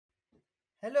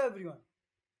Hello everyone.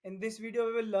 In this video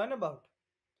we will learn about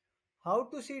how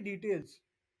to see details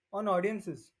on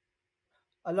audiences.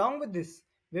 Along with this,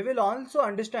 we will also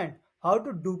understand how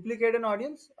to duplicate an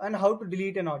audience and how to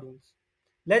delete an audience.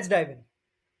 Let's dive in.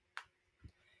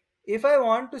 If I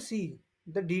want to see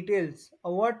the details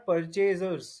of what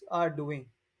purchasers are doing,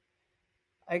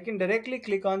 I can directly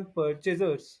click on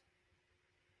purchasers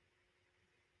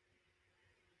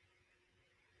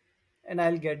and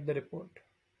I'll get the report.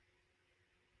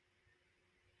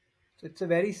 So it's a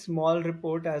very small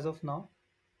report as of now,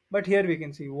 but here we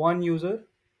can see one user.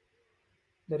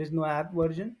 There is no app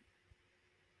version.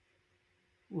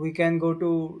 We can go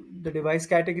to the device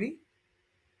category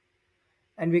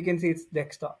and we can see it's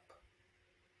desktop.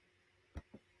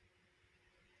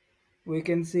 We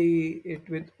can see it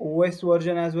with OS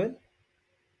version as well,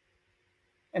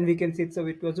 and we can see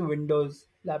it was a Windows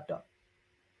laptop.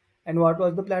 And what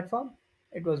was the platform?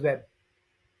 It was web.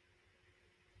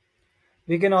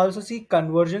 We can also see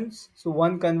conversions, so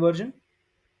one conversion,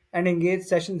 and engage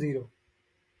session 0.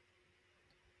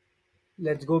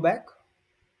 Let's go back.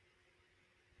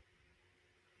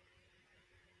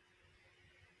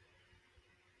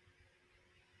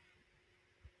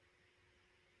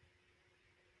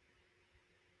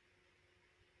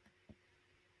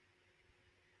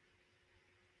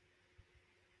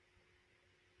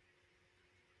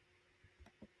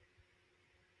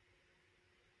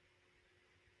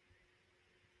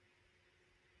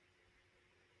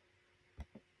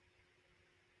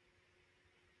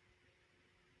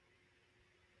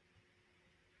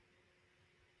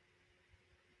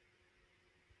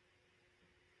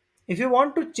 If you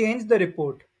want to change the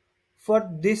report for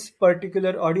this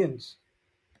particular audience,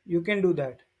 you can do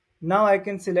that. Now I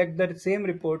can select the same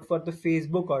report for the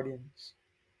Facebook audience.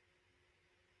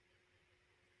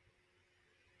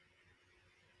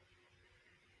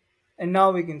 And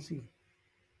now we can see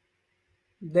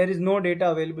there is no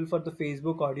data available for the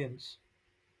Facebook audience.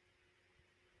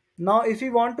 Now, if we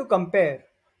want to compare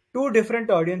two different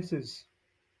audiences,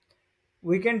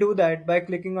 we can do that by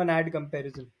clicking on Add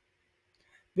Comparison.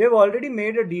 We have already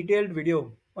made a detailed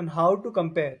video on how to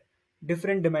compare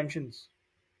different dimensions.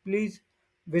 Please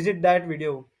visit that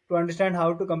video to understand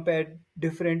how to compare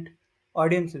different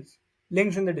audiences.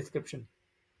 Links in the description.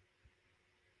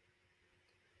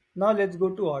 Now let's go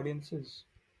to audiences.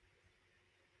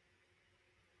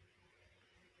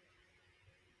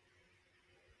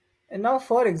 And now,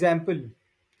 for example,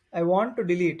 I want to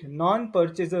delete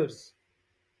non-purchasers.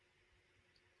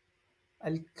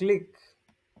 I'll click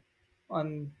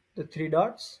on the three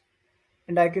dots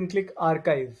and I can click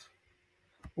archive.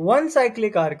 Once I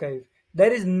click archive,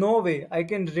 there is no way I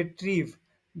can retrieve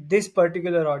this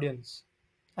particular audience.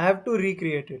 I have to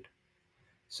recreate it.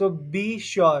 So be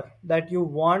sure that you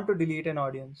want to delete an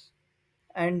audience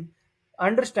and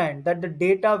understand that the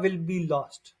data will be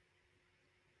lost.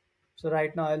 So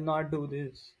right now I'll not do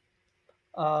this.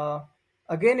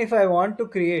 Again, if I want to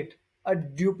create a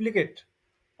duplicate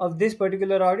of this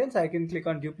particular audience, I can click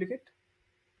on duplicate.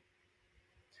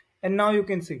 And now you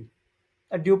can see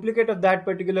a duplicate of that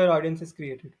particular audience is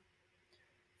created.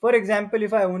 For example,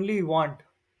 if I only want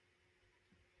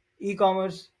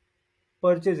e-commerce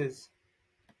purchases,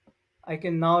 I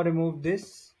can now remove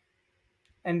this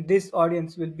and this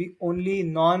audience will be only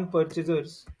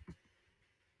non-purchasers.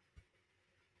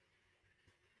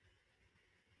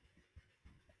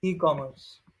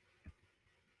 E-commerce.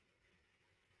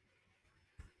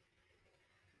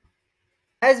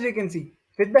 As we can see,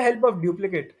 with the help of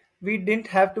duplicate, we didn't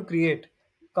have to create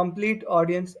complete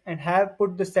audience and have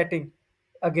put the setting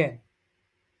again.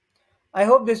 I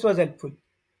hope this was helpful.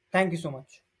 Thank you so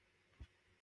much.